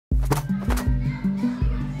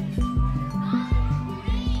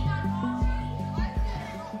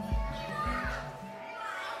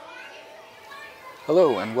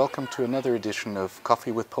Hello and welcome to another edition of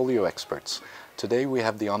Coffee with Polio Experts. Today we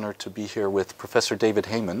have the honor to be here with Professor David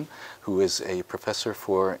Heymann, who is a professor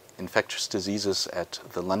for infectious diseases at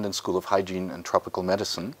the London School of Hygiene and Tropical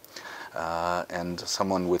Medicine, and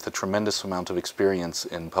someone with a tremendous amount of experience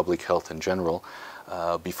in public health in general.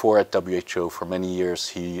 Before at WHO for many years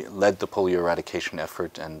he led the polio eradication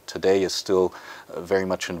effort, and today is still very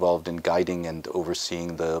much involved in guiding and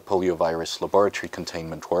overseeing the poliovirus laboratory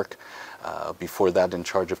containment work. Before that, in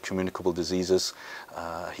charge of communicable diseases,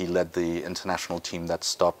 he led the international team that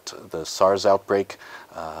stopped the SARS outbreak,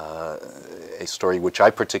 a story which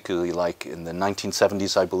I particularly like. In the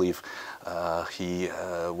 1970s, I believe, he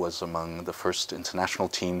was among the first international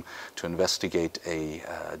team to investigate a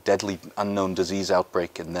deadly unknown disease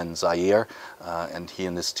outbreak in then Zaire, and he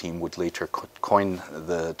and his team would later coin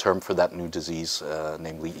the term for that new disease,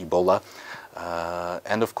 namely Ebola.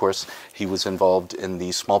 And of course, he was involved in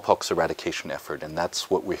the smallpox eradication effort, and that's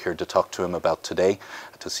what we're here to talk to him about today,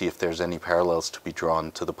 to see if there's any parallels to be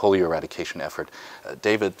drawn to the polio eradication effort.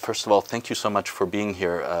 David, first of all, thank you so much for being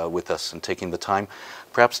here with us and taking the time.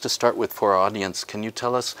 Perhaps to start with, for our audience, can you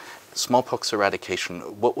tell us, smallpox eradication,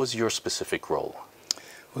 what was your specific role?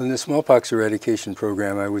 Well, in the smallpox eradication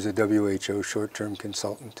program, I was a WHO short-term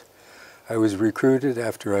consultant. I was recruited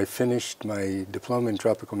after I finished my diploma in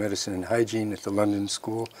tropical medicine and hygiene at the London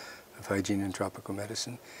School of Hygiene and Tropical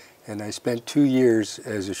Medicine, and I spent 2 years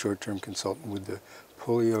as a short-term consultant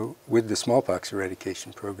with the smallpox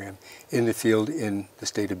eradication program in the field in the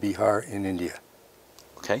state of Bihar in India.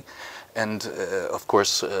 Okay. And of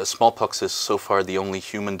course, smallpox is so far the only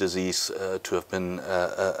human disease to have been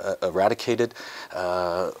eradicated.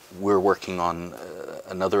 We're working on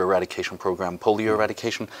another eradication program, polio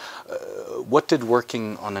eradication. What did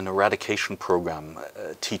working on an eradication program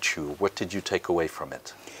teach you? What did you take away from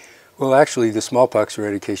it? Well, actually, the smallpox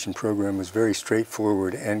eradication program was very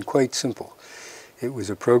straightforward and quite simple. It was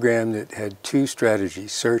a program that had 2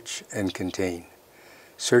 strategies, search and contain.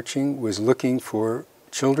 Searching was looking for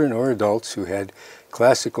children or adults who had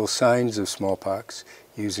classical signs of smallpox,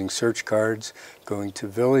 using search cards, going to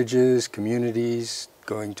villages, communities,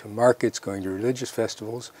 going to markets, going to religious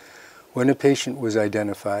festivals. When a patient was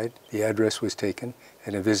identified, the address was taken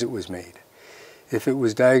and a visit was made. If it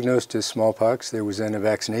was diagnosed as smallpox, there was then a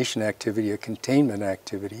vaccination activity, a containment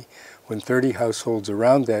activity, when 30 households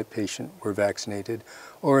around that patient were vaccinated,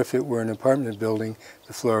 or if it were an apartment building,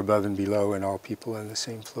 the floor above and below and all people on the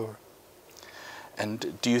same floor.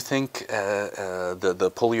 And do you think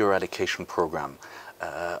the polio eradication program,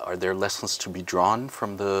 are there lessons to be drawn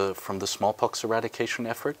from the smallpox eradication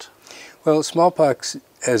effort? Well, smallpox,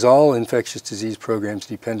 as all infectious disease programs,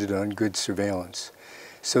 depended on good surveillance.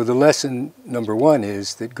 So the lesson number 1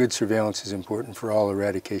 is that good surveillance is important for all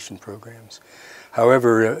eradication programs.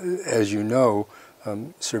 However, as you know,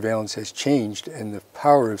 surveillance has changed, and the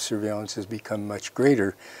power of surveillance has become much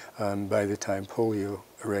greater by the time polio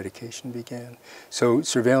eradication began. So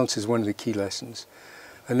surveillance is one of the key lessons.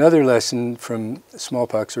 Another lesson from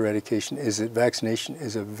smallpox eradication is that vaccination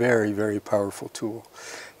is a very, very powerful tool.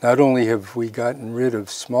 Not only have we gotten rid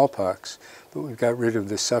of smallpox, but we've got rid of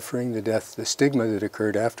the suffering, the death, the stigma that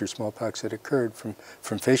occurred after smallpox had occurred from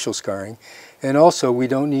facial scarring. And also, we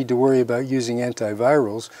don't need to worry about using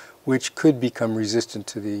antivirals, which could become resistant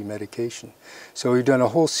to the medication. So we've done a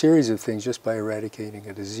whole series of things just by eradicating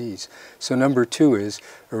a disease. So number 2 is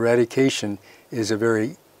eradication is a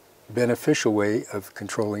very beneficial way of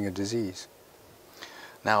controlling a disease.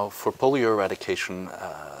 Now, for polio eradication,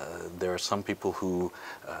 there are some people who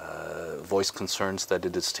voice concerns that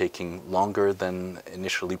it is taking longer than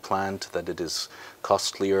initially planned, that it is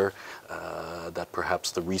costlier, that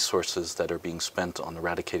perhaps the resources that are being spent on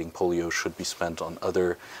eradicating polio should be spent on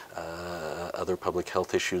other public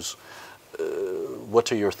health issues. What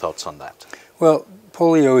are your thoughts on that? Well,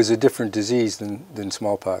 polio is a different disease than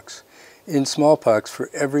smallpox. In smallpox,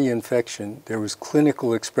 for every infection, there was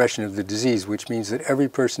clinical expression of the disease, which means that every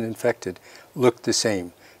person infected looked the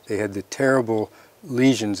same. They had the terrible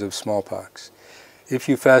lesions of smallpox. If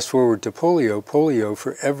you fast forward to polio,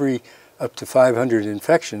 for every up to 500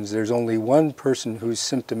 infections, there's only 1 person who's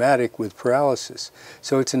symptomatic with paralysis.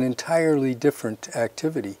 So it's an entirely different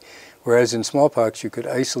activity. Whereas in smallpox, you could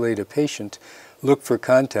isolate a patient, look for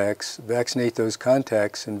contacts, vaccinate those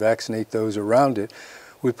contacts, and vaccinate those around it.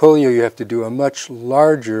 With polio, you have to do a much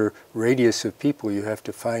larger radius of people. You have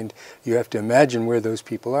to imagine where those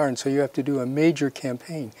people are, and so you have to do a major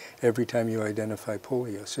campaign every time you identify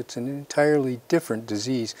polio. So it's an entirely different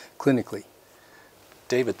disease clinically.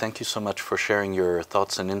 David, thank you so much for sharing your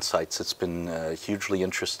thoughts and insights. It's been hugely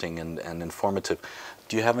interesting and informative.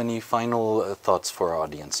 Do you have any final thoughts for our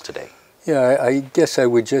audience today? Yeah, I guess I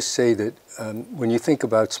would just say that when you think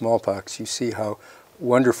about smallpox, you see how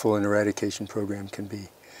wonderful an eradication program can be.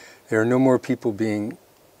 There are no more people being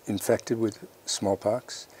infected with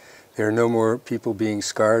smallpox. There are no more people being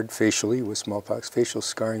scarred facially with smallpox. Facial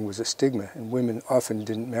scarring was a stigma, and women often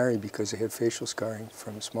didn't marry because they had facial scarring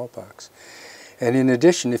from smallpox. And in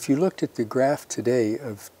addition, if you looked at the graph today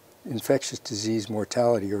of infectious disease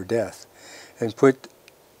mortality or death and put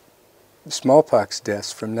smallpox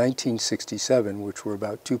deaths from 1967, which were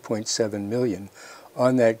about 2.7 million,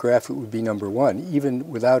 on that graph, it would be number one, even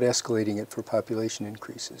without escalating it for population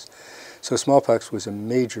increases. So smallpox was a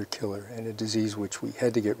major killer and a disease which we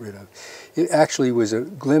had to get rid of. It actually was a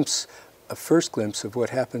first glimpse of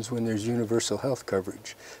what happens when there's universal health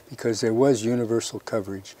coverage, because there was universal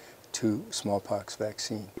coverage to smallpox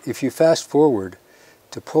vaccine. If you fast forward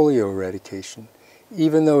to polio eradication,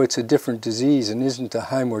 even though it's a different disease and isn't a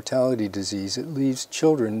high mortality disease, it leaves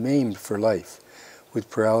children maimed for life with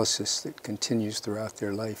paralysis that continues throughout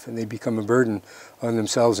their life, and they become a burden on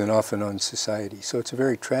themselves and often on society. So it's a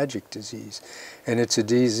very tragic disease, and it's a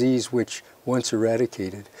disease which, once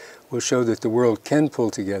eradicated, will show that the world can pull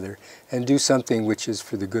together and do something which is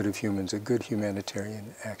for the good of humans, a good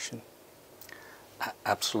humanitarian action.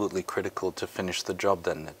 Absolutely critical to finish the job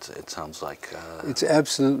then, it sounds like. It's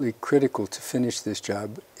absolutely critical to finish this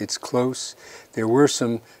job. It's close. There were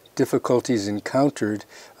some difficulties encountered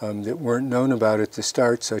that weren't known about at the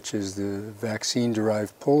start, such as the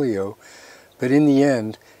vaccine-derived polio, but in the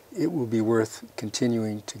end it will be worth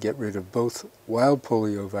continuing to get rid of both wild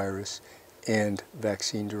polio virus and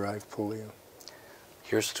vaccine-derived polio.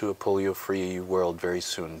 Here's to a polio-free world very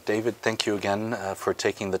soon. David, thank you again for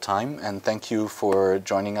taking the time, and thank you for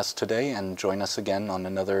joining us today, and join us again on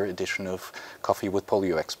another edition of Coffee with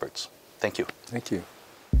Polio Experts. Thank you. Thank you.